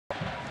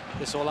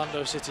this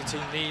Orlando City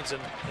team needs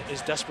and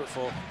is desperate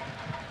for.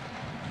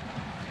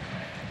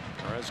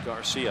 Perez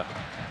Garcia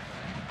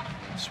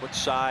switch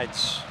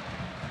sides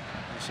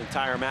this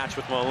entire match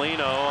with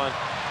Molino. And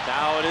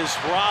now it is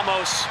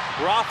Ramos.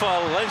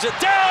 Rafa lends it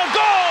down.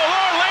 Goal!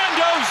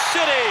 Orlando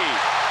City!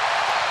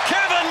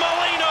 Kevin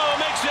Molino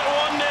makes it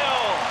 1-0.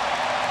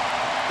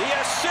 The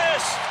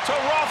assist to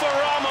Rafa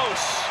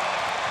Ramos.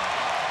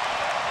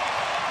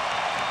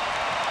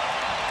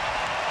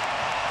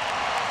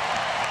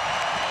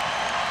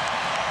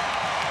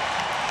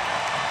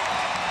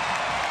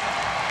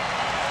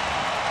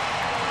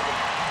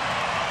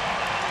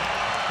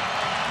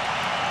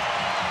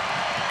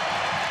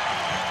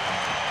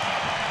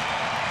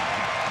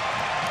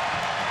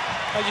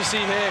 As you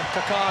see here,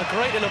 Kaká,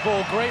 great little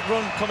ball, great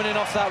run coming in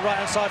off that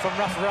right-hand side from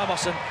Rafael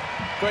Ramos, and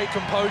great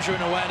composure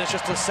and awareness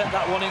just to set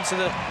that one into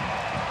the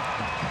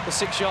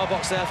 6-yard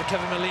box there for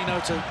Kevin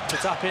Molino to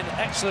tap in.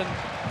 Excellent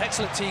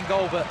team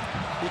goal, but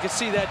you can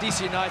see there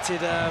DC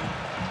United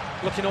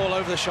looking all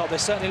over the shop.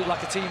 They certainly look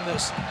like a team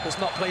that's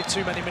not played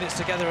too many minutes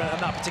together, and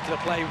that particular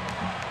play,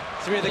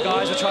 3 of the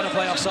guys are trying to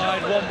play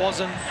offside, 1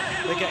 wasn't.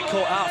 They get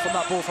caught out from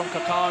that ball from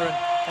Kaká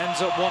and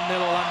ends up 1-0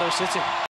 Orlando City.